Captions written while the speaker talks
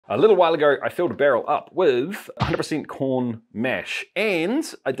A little while ago, I filled a barrel up with 100% corn mash, and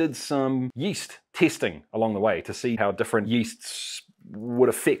I did some yeast testing along the way to see how different yeasts would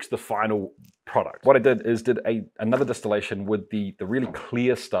affect the final product. What I did is another distillation with the really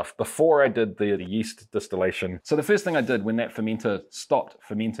clear stuff before I did the yeast distillation. So the first thing I did when that fermenter stopped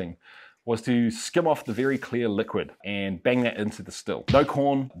fermenting was to skim off the very clear liquid and bang that into the still. No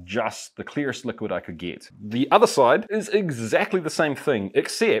corn, just the clearest liquid I could get. The other side is exactly the same thing,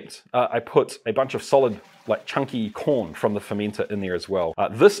 except I put a bunch of solid, like chunky corn from the fermenter in there as well.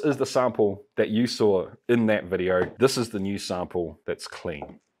 This is the sample that you saw in that video. This is the new sample that's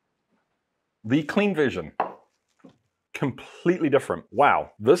clean. The clean version, completely different.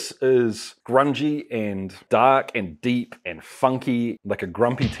 Wow, this is grungy and dark and deep and funky, like a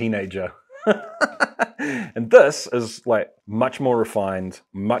grumpy teenager. And this is like much more refined,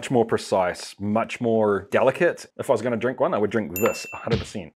 much more precise, much more delicate. If I was gonna drink one, I would drink this 100%.